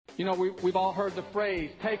You know, we've all heard the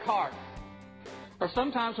phrase, take heart. Or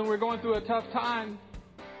sometimes when we're going through a tough time,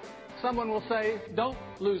 someone will say, don't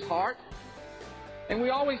lose heart. And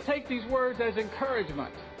we always take these words as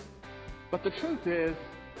encouragement. But the truth is,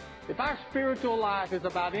 if our spiritual life is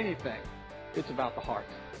about anything, it's about the heart.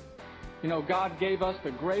 You know, God gave us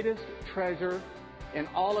the greatest treasure in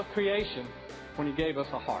all of creation when He gave us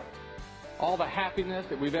a heart. All the happiness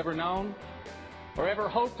that we've ever known or ever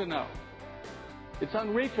hoped to know, it's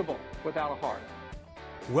unreachable without a heart.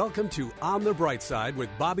 Welcome to On the Bright Side with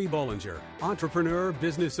Bobby Bollinger, entrepreneur,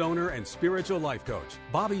 business owner, and spiritual life coach.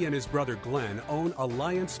 Bobby and his brother Glenn own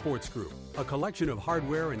Alliance Sports Group, a collection of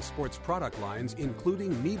hardware and sports product lines,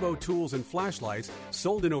 including Nebo tools and flashlights,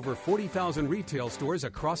 sold in over 40,000 retail stores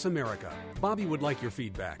across America. Bobby would like your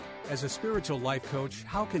feedback. As a spiritual life coach,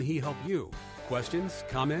 how can he help you? Questions,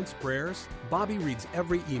 comments, prayers? Bobby reads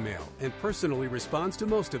every email and personally responds to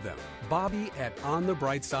most of them. Bobby at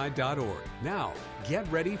onthebrightside.org. Now, get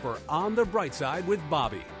ready for On the Bright Side with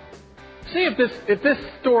Bobby. See if this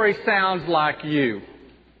story sounds like you.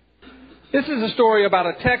 This is a story about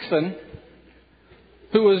a Texan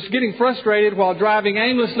who was getting frustrated while driving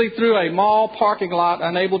aimlessly through a mall parking lot,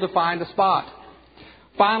 unable to find a spot.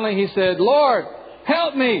 Finally, he said, "Lord,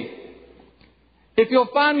 help me. If you'll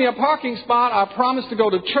find me a parking spot, I promise to go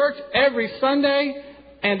to church every Sunday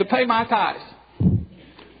and to pay my tithes."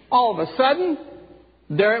 All of a sudden,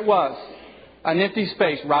 there it was, an empty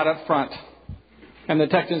space right up front. And the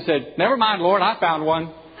Texan said, "Never mind, Lord, I found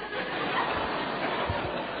one."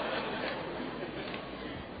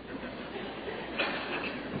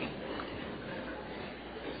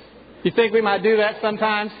 You think we might do that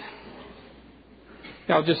sometimes?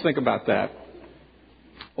 Now, just think about that.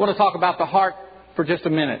 I want to talk about the heart for just a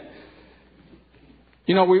minute.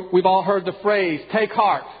 You know, we've all heard the phrase, take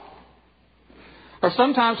heart. Or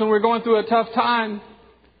sometimes when we're going through a tough time,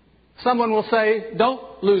 someone will say,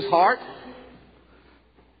 don't lose heart.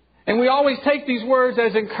 And we always take these words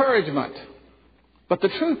as encouragement. But the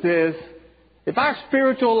truth is, if our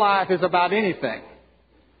spiritual life is about anything,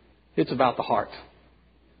 it's about the heart.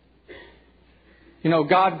 You know,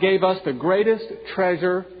 God gave us the greatest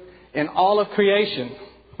treasure in all of creation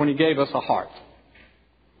when He gave us a heart.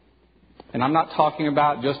 And I'm not talking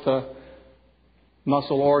about just a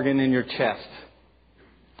muscle organ in your chest.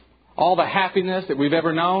 All the happiness that we've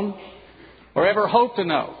ever known or ever hoped to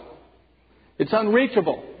know, it's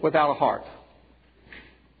unreachable without a heart.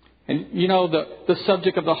 And you know, the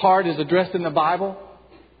subject of the heart is addressed in the Bible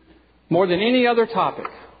more than any other topic,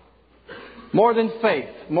 more than faith,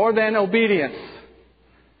 more than obedience.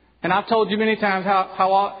 And I've told you many times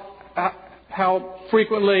how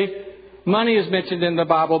frequently money is mentioned in the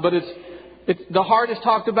Bible, but the heart is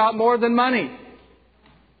talked about more than money.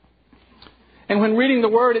 And when reading the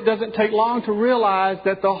Word, it doesn't take long to realize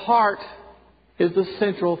that the heart is the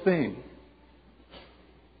central thing.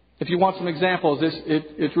 If you want some examples,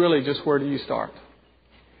 it's really just where do you start?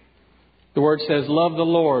 The Word says, love the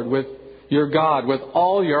Lord with your God with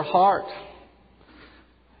all your heart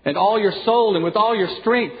and all your soul and with all your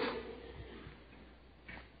strength.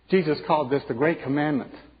 Jesus called this the great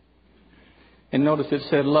commandment. And notice it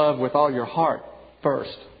said love with all your heart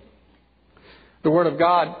first. The Word of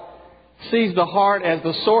God sees the heart as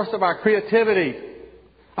the source of our creativity,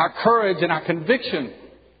 our courage, and our conviction.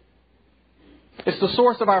 It's the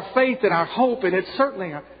source of our faith and our hope, and it's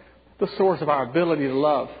certainly the source of our ability to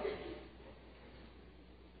love.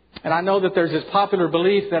 And I know that there's this popular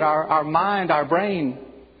belief that our mind, our brain,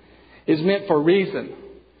 is meant for reason,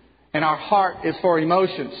 and our heart is for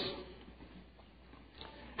emotions.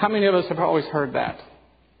 How many of us have always heard that?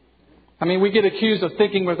 I mean, we get accused of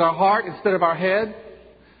thinking with our heart instead of our head.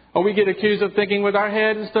 Or we get accused of thinking with our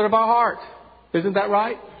head instead of our heart. Isn't that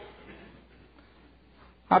right?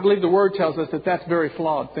 I believe the Word tells us that that's very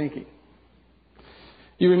flawed thinking.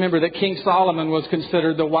 You remember that King Solomon was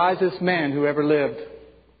considered the wisest man who ever lived.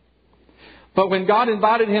 But when God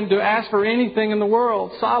invited him to ask for anything in the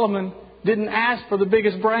world, Solomon didn't ask for the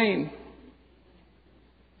biggest brain.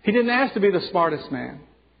 He didn't ask to be the smartest man.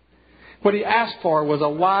 What he asked for was a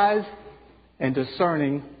wise and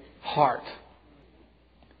discerning heart.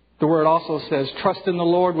 The Word also says, trust in the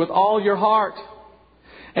Lord with all your heart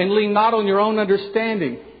and lean not on your own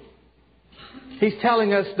understanding. He's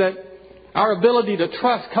telling us that our ability to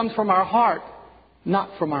trust comes from our heart,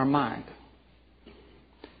 not from our mind.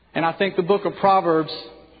 And I think the book of Proverbs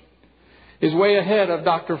is way ahead of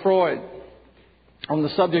Dr. Freud on the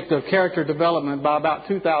subject of character development by about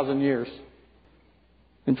 2,000 years.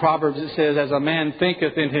 In Proverbs it says, as a man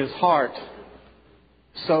thinketh in his heart,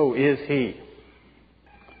 so is he.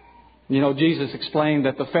 You know, Jesus explained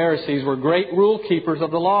that the Pharisees were great rule keepers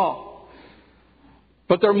of the law.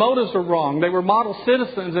 But their motives were wrong. They were model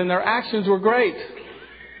citizens and their actions were great.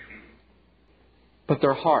 But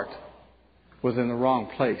their heart was in the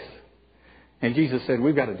wrong place. And Jesus said,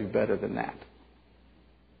 we've got to do better than that.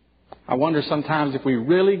 I wonder sometimes if we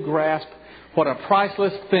really grasp what a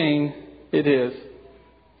priceless thing it is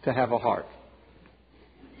to have a heart.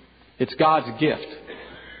 It's God's gift.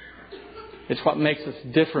 It's what makes us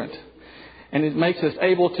different. And it makes us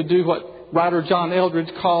able to do what writer John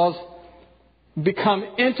Eldredge calls become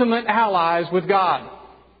intimate allies with God.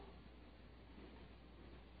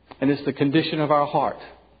 And it's the condition of our heart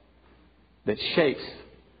that shapes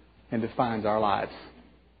and defines our lives.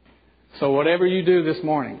 So whatever you do this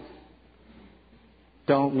morning,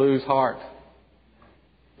 don't lose heart.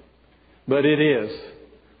 But it is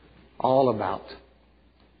all about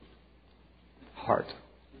heart.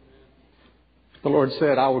 The Lord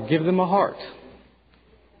said, I will give them a heart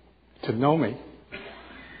to know me,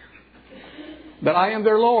 that I am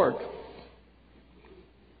their Lord,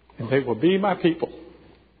 and they will be my people,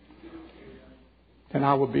 and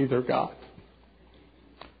I will be their God.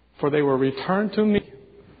 For they will return to me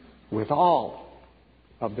with all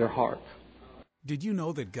of their heart. Did you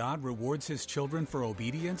know that God rewards His children for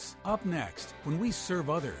obedience? Up next, when we serve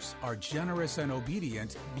others, are generous and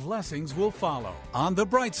obedient, blessings will follow. On the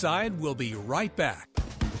Bright Side, we'll be right back.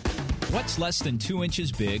 What's less than 2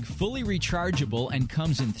 inches big, fully rechargeable, and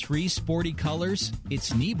comes in 3 sporty colors?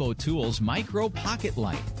 It's Nebo Tools Micro Pocket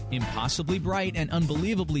Light. Impossibly bright and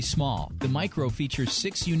unbelievably small, the Micro features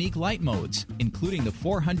 6 unique light modes, including the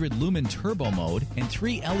 400 lumen turbo mode and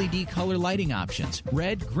 3 LED color lighting options,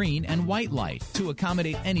 red, green, and white light, to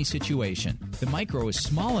accommodate any situation. The Micro is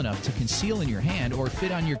small enough to conceal in your hand or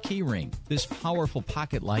fit on your key ring. This powerful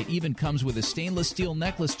pocket light even comes with a stainless steel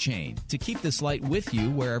necklace chain to keep this light with you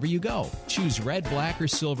wherever you go. Choose red, black, or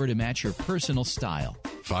silver to match your personal style.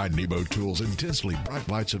 Find Nebo Tools' intensely bright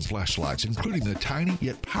lights and flashlights, including the tiny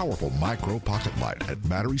yet powerful Micro Pocket Light, at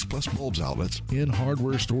Batteries Plus Bulbs outlets, in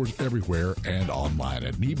hardware stores everywhere, and online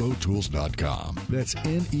at nebotools.com. That's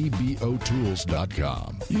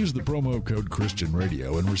NEBOTools.com. Use the promo code Christian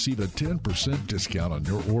Radio and receive a 10% discount on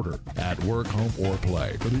your order. At work, home, or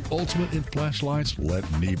play, for the ultimate in flashlights,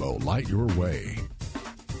 let Nebo light your way.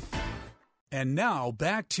 And now,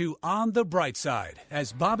 back to On the Bright Side,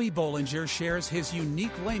 as Bobby Bollinger shares his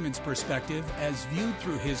unique layman's perspective as viewed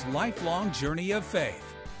through his lifelong journey of faith.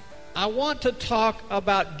 I want to talk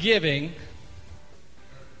about giving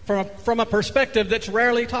from a perspective that's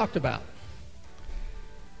rarely talked about.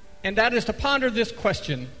 And that is to ponder this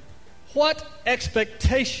question: what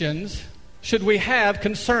expectations should we have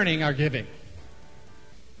concerning our giving?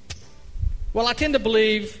 Well, I tend to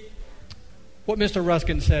believe what Mr.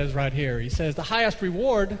 Ruskin says right here. He says the highest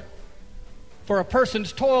reward for a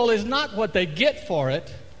person's toil is not what they get for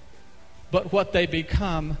it, but what they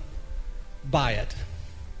become by it.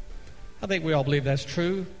 I think we all believe that's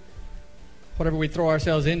true. Whatever we throw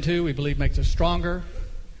ourselves into, we believe makes us stronger,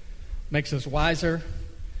 makes us wiser.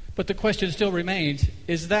 But the question still remains,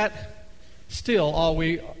 is that still all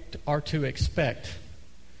we are to expect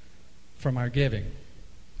from our giving?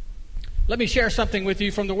 Let me share something with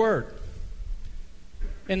you from the Word.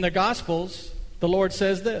 In the Gospels, the Lord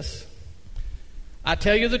says this: I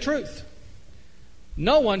tell you the truth.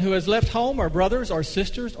 No one who has left home or brothers or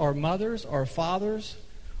sisters or mothers or fathers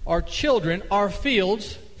or children or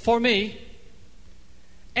fields for me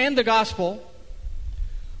and the gospel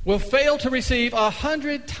will fail to receive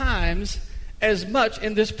 100 times as much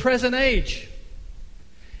in this present age,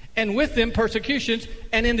 and with them persecutions,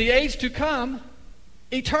 and in the age to come,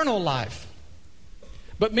 eternal life.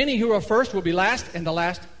 But many who are first will be last, and the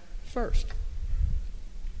last first.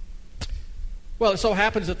 Well, it so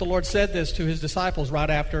happens that the Lord said this to His disciples right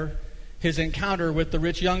after His encounter with the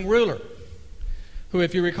rich young ruler, who,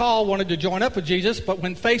 if you recall, wanted to join up with Jesus, but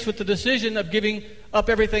when faced with the decision of giving up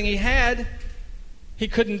everything he had, he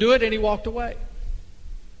couldn't do it, and he walked away.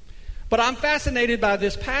 But I'm fascinated by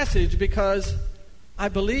this passage because I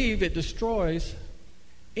believe it destroys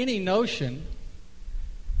any notion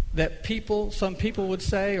that some people would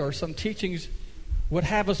say, or some teachings would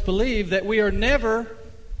have us believe, that we are never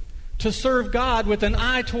to serve God with an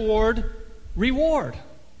eye toward reward.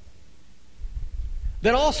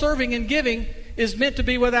 That all serving and giving is meant to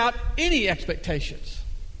be without any expectations.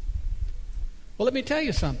 Well, let me tell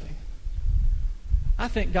you something. I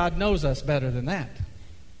think God knows us better than that.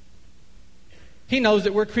 He knows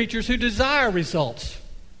that we're creatures who desire results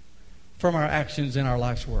from our actions in our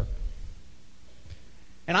life's work.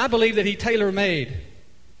 And I believe that He tailor-made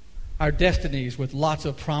our destinies with lots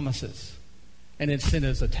of promises and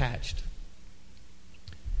incentives attached.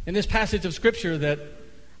 In this passage of Scripture that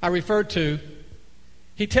I referred to,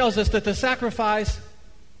 he tells us that the sacrifice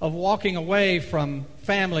of walking away from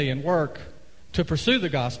family and work to pursue the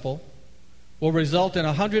gospel will result in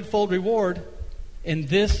 100-fold reward in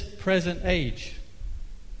this present age.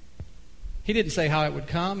 He didn't say how it would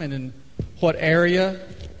come and in what area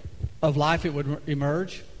of life it would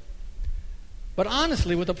emerge. But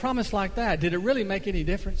honestly, with a promise like that, did it really make any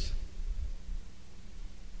difference?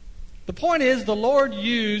 The point is, the Lord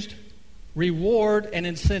used reward and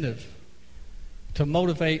incentive to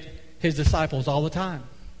motivate his disciples all the time.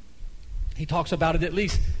 He talks about it at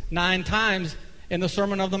least 9 times in the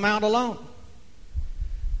Sermon on the Mount alone.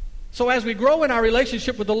 So as we grow in our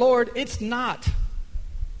relationship with the Lord, it's not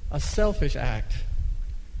a selfish act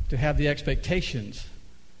to have the expectations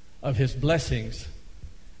of his blessings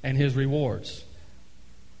and his rewards.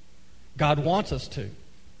 God wants us to.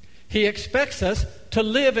 He expects us to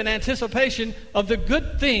live in anticipation of the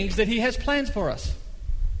good things that he has planned for us.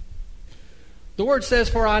 The word says,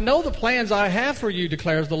 "For I know the plans I have for you,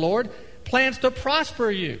 declares the Lord, plans to prosper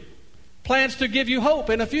you, plans to give you hope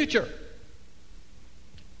and a future."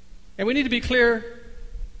 And we need to be clear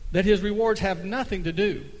that his rewards have nothing to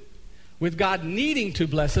do with God needing to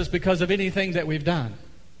bless us because of anything that we've done.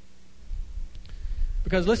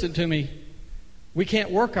 Because listen to me, we can't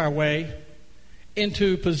work our way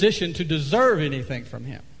into position to deserve anything from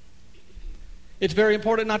him. It's very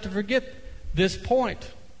important not to forget this point.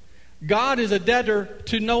 God is a debtor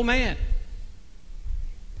to no man.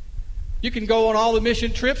 You can go on all the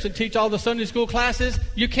mission trips and teach all the Sunday school classes.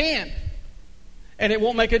 You can. And it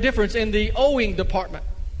won't make a difference in the owing department.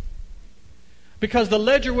 Because the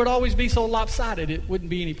ledger would always be so lopsided, it wouldn't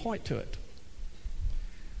be any point to it.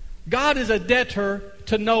 God is a debtor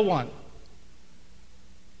to no one.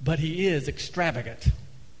 But he is extravagant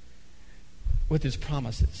with his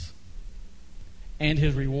promises and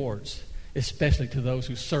his rewards, especially to those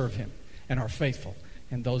who serve him and are faithful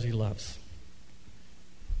and those he loves.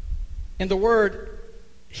 And the word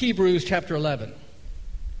Hebrews chapter 11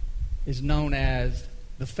 is known as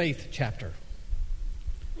the faith chapter.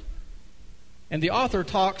 And the author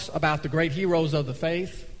talks about the great heroes of the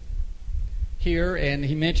faith here, and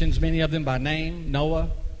he mentions many of them by name: Noah,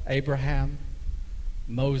 Abraham,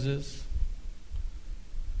 Moses.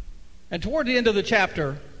 And toward the end of the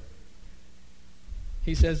chapter,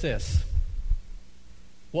 he says this: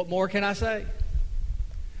 "What more can I say?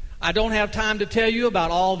 I don't have time to tell you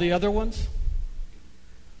about all the other ones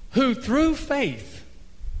who through faith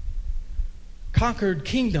conquered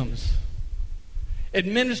kingdoms,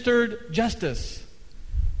 administered justice,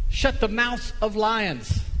 shut the mouths of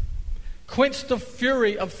lions, quenched the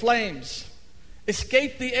fury of flames,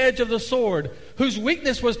 escaped the edge of the sword, whose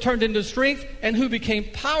weakness was turned into strength, and who became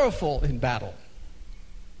powerful in battle."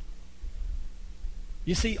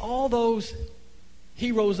 You see, all those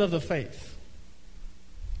heroes of the faith,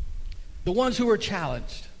 the ones who were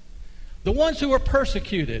challenged, the ones who were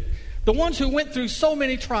persecuted, the ones who went through so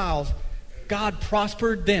many trials, God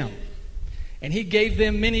prospered them. And he gave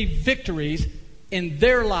them many victories in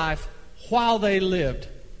their life while they lived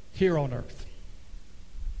here on earth.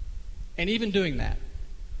 And even doing that,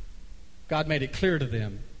 God made it clear to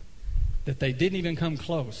them that they didn't even come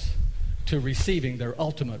close to receiving their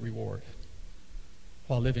ultimate reward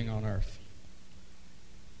while living on earth.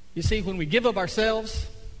 You see, when we give of ourselves,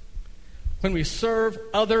 when we serve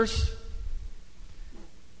others,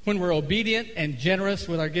 when we're obedient and generous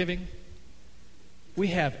with our giving, we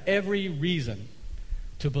have every reason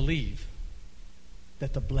to believe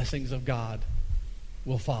that the blessings of God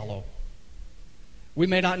will follow. We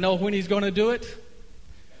may not know when he's going to do it,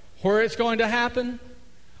 where it's going to happen,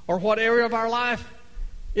 or what area of our life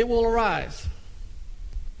it will arise.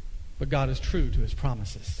 But God is true to his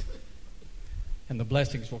promises, and the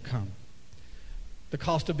blessings will come. The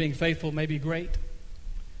cost of being faithful may be great,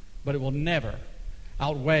 but it will never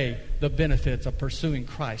outweigh the benefits of pursuing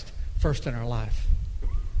Christ first in our life.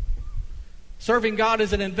 Serving God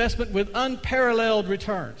is an investment with unparalleled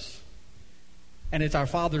returns, and it's our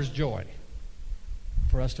Father's joy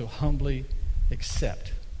for us to humbly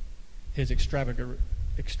accept his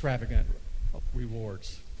extravagant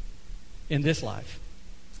rewards in this life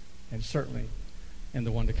and certainly in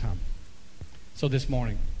the one to come. So this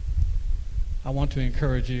morning, I want to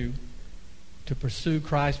encourage you to pursue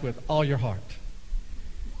Christ with all your heart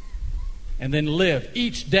and then live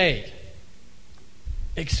each day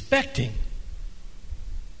expecting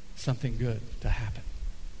something good to happen.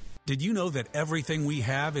 Did you know that everything we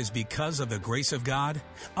have is because of the grace of God?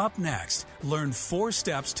 Up next, learn 4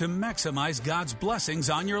 steps to maximize God's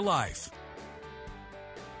blessings on your life.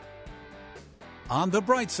 On the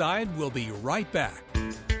Bright Side, we'll be right back.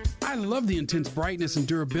 I love the intense brightness and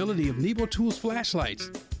durability of Nebo Tools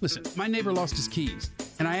flashlights. Listen, my neighbor lost his keys,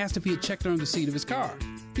 and I asked if he had checked under the seat of his car.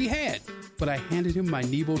 He had, but I handed him my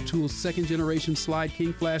Nebo Tools second generation Slide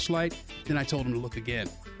King flashlight, then I told him to look again.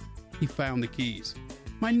 He found the keys.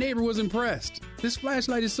 My neighbor was impressed. "This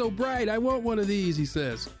flashlight is so bright, I want one of these," he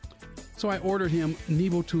says. So I ordered him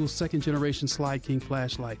Nebo Tools second generation Slide King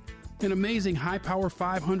flashlight. An amazing high-power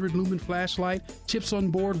 500 lumen flashlight, chips on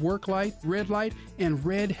board work light, red light, and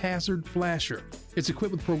red hazard flasher. It's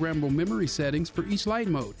equipped with programmable memory settings for each light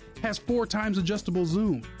mode, has 4 times adjustable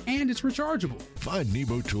zoom, and it's rechargeable. Find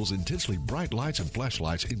Nebo Tools' intensely bright lights and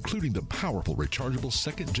flashlights, including the powerful rechargeable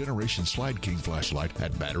second-generation Slide King flashlight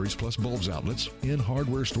at Batteries Plus Bulbs outlets, in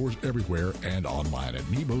hardware stores everywhere, and online at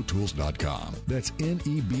nebotools.com. That's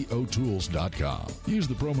nebotools.com. Use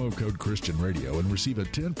the promo code Christian Radio and receive a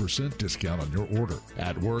 10% discount on your order.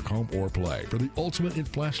 At work, home, or play. For the ultimate in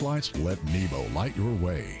flashlights, let Nebo light your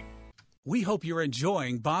way. We hope you're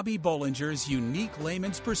enjoying Bobby Bollinger's unique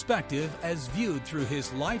layman's perspective as viewed through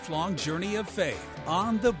his lifelong journey of faith.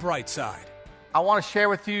 On the Bright Side. I want to share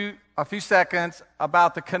with you a few seconds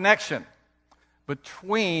about the connection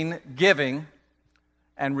between giving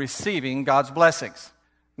and receiving God's blessings.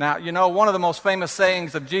 Now, you know, one of the most famous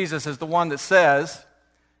sayings of Jesus is the one that says,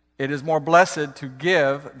 "It is more blessed to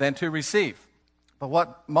give than to receive." But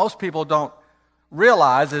what most people don't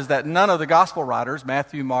realize is that none of the gospel writers,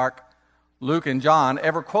 Matthew, Mark, Luke, and John,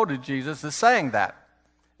 ever quoted Jesus as saying that.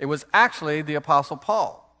 It was actually the Apostle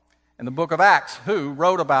Paul in the book of Acts who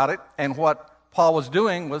wrote about it, and what Paul was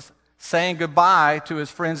doing was saying goodbye to his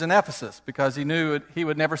friends in Ephesus because he knew he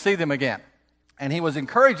would never see them again. And he was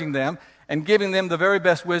encouraging them and giving them the very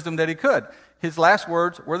best wisdom that he could. His last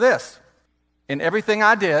words were this: "In everything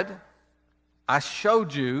I did, I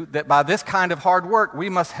showed you that by this kind of hard work we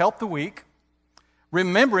must help the weak,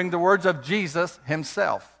 remembering the words of Jesus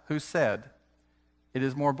himself, who said, 'It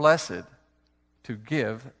is more blessed to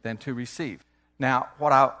give than to receive.'" Now,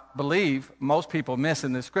 what I believe most people miss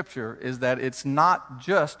in this scripture is that it's not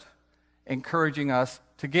just encouraging us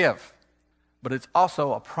to give, but it's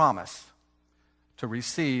also a promise to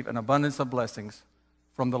receive an abundance of blessings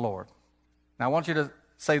from the Lord. Now, I want you to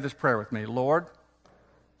say this prayer with me. Lord,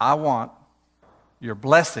 I want your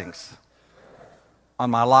blessings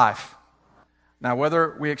on my life. Now,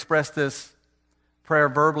 whether we express this prayer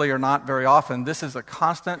verbally or not very often, this is a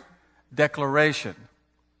constant declaration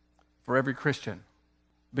for every Christian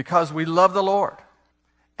because we love the Lord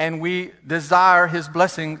and we desire his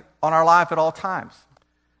blessing on our life at all times.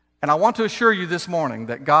 And I want to assure you this morning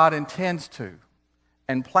that God intends to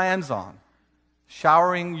and plans on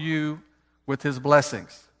showering you with his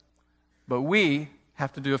blessings. But we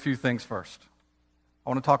have to do a few things first. I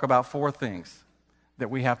want to talk about 4 things that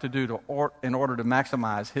we have to do in order to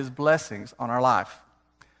maximize his blessings on our life.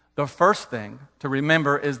 The first thing to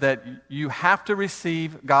remember is that you have to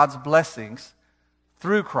receive God's blessings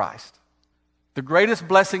through Christ. The greatest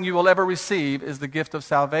blessing you will ever receive is the gift of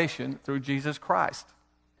salvation through Jesus Christ.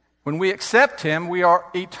 When we accept him, we are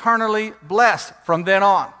eternally blessed from then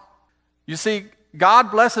on. You see, God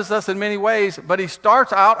blesses us in many ways, but he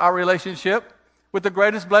starts out our relationship with the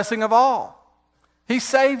greatest blessing of all. He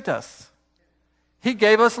saved us. He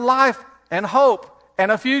gave us life and hope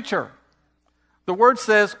and a future. The word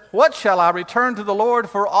says, "What shall I return to the Lord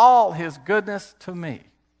for all his goodness to me?"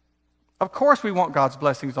 Of course we want God's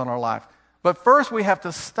blessings on our life, but first we have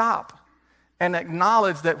to stop and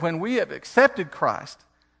acknowledge that when we have accepted Christ,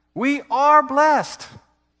 we are blessed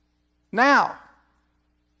now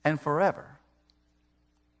and forever.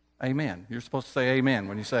 Amen. You're supposed to say amen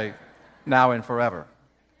when you say now and forever.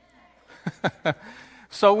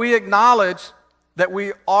 So we acknowledge that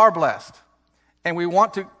we are blessed and we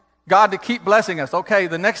want God to keep blessing us. Okay,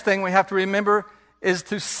 the next thing we have to remember is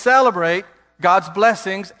to celebrate God's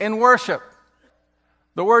blessings in worship.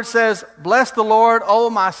 The word says, "Bless the Lord, O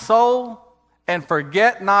my soul, and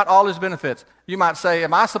forget not all his benefits." You might say,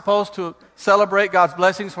 am I supposed to celebrate God's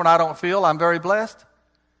blessings when I don't feel I'm very blessed?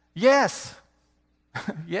 Yes.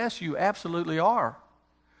 Yes, you absolutely are.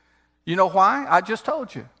 You know why? I just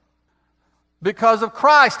told you. Because of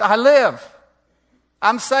Christ, I live.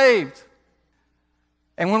 I'm saved.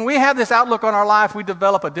 And when we have this outlook on our life, we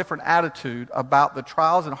develop a different attitude about the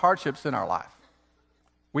trials and hardships in our life.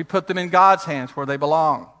 We put them in God's hands where they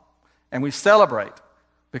belong. And we celebrate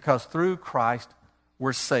because through Christ,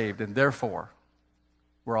 we're saved. And therefore,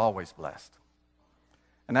 we're always blessed.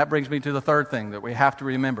 And that brings me to the third thing that we have to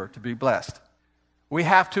remember to be blessed. We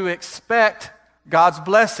have to expect God's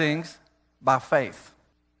blessings by faith.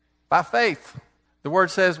 By faith. The word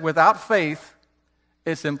says, without faith,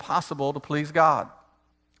 it's impossible to please God,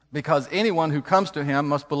 because anyone who comes to him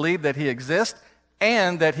must believe that he exists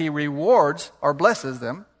and that he rewards or blesses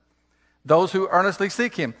them, those who earnestly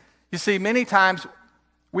seek him. You see, many times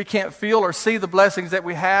we can't feel or see the blessings that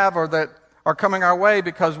we have or that are coming our way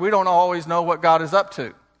because we don't always know what God is up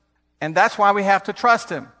to. And that's why we have to trust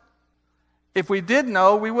him. If we did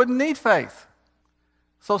know, we wouldn't need faith.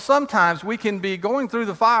 So sometimes we can be going through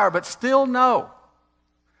the fire but still know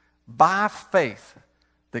by faith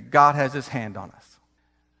that God has his hand on us.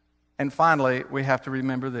 And finally, we have to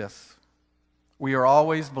remember this. We are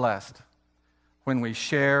always blessed when we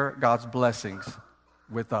share God's blessings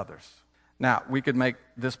with others. Now, we could make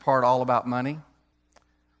this part all about money.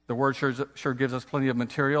 The Word sure gives us plenty of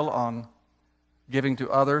material on giving to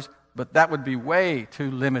others, but that would be way too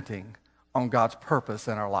limiting on God's purpose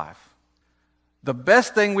in our life. The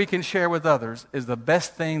best thing we can share with others is the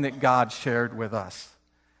best thing that God shared with us,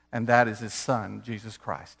 and that is his Son, Jesus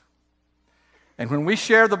Christ. And when we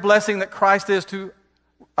share the blessing that Christ is to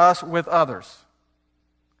us with others,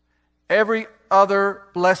 every other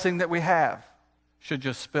blessing that we have should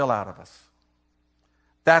just spill out of us.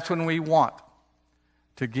 That's when we want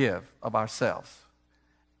to give of ourselves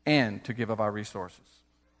and to give of our resources.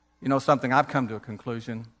 You know something, I've come to a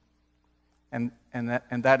conclusion, and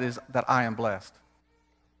that is that I am blessed.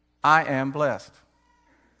 I am blessed.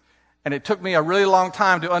 And it took me a really long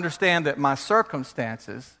time to understand that my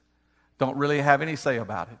circumstances don't really have any say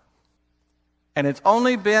about it. And it's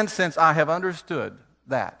only been since I have understood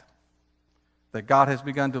that God has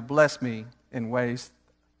begun to bless me in ways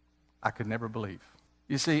I could never believe.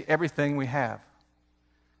 You see, everything we have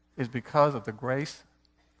is because of the grace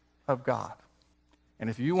of God. And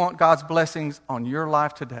if you want God's blessings on your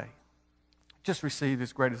life today, just receive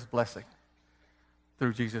his greatest blessing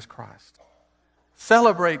through Jesus Christ.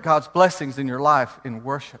 Celebrate God's blessings in your life in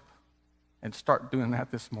worship, and start doing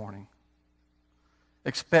that this morning.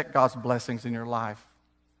 Expect God's blessings in your life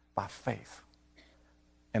by faith,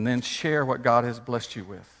 and then share what God has blessed you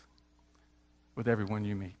with everyone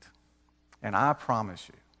you meet. And I promise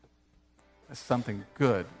you that something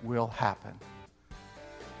good will happen.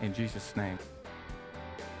 In Jesus' name.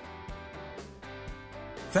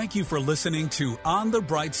 Thank you for listening to On the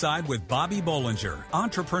Bright Side with Bobby Bollinger,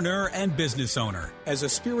 entrepreneur and business owner. As a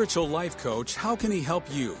spiritual life coach, how can he help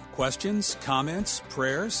you? Questions, comments,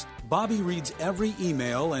 prayers? Bobby reads every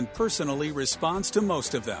email and personally responds to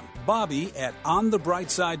most of them. Bobby at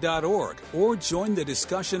onthebrightside.org or join the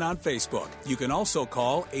discussion on Facebook. You can also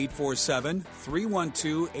call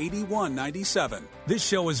 847-312-8197. This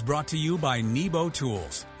show is brought to you by Nebo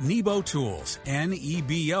Tools. Nebo Tools,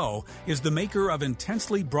 N-E-B-O, is the maker of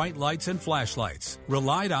intensely bright lights and flashlights.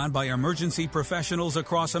 Relied on by emergency professionals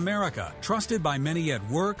across America. Trusted by many at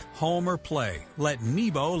work, home, or play. Let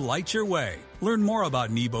Nebo light your way. Learn more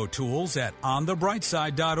about Nebo Tools at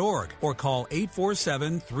onthebrightside.org or call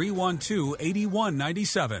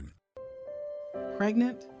 847-312-8197.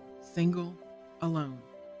 Pregnant, single, alone.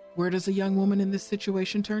 Where does a young woman in this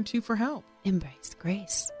situation turn to for help? Embrace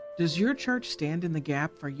Grace. Does your church stand in the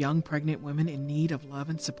gap for young pregnant women in need of love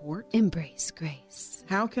and support? Embrace Grace.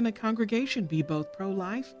 How can a congregation be both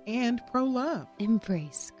pro-life and pro-love?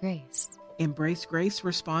 Embrace Grace. Embrace Grace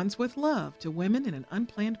responds with love to women in an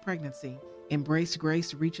unplanned pregnancy. Embrace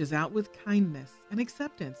Grace reaches out with kindness and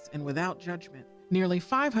acceptance and without judgment. Nearly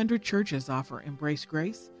 500 churches offer Embrace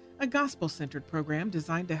Grace, a gospel-centered program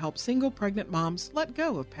designed to help single pregnant moms let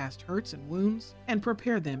go of past hurts and wounds and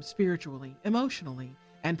prepare them spiritually, emotionally,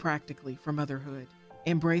 and practically for motherhood.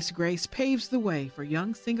 Embrace Grace paves the way for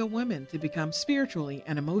young single women to become spiritually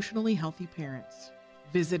and emotionally healthy parents.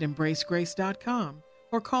 Visit embracegrace.com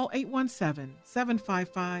or call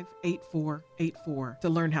 817-755-8484 to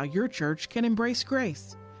learn how your church can embrace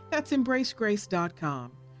grace. That's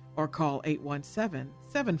embracegrace.com or call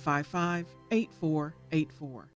 817-755-8484.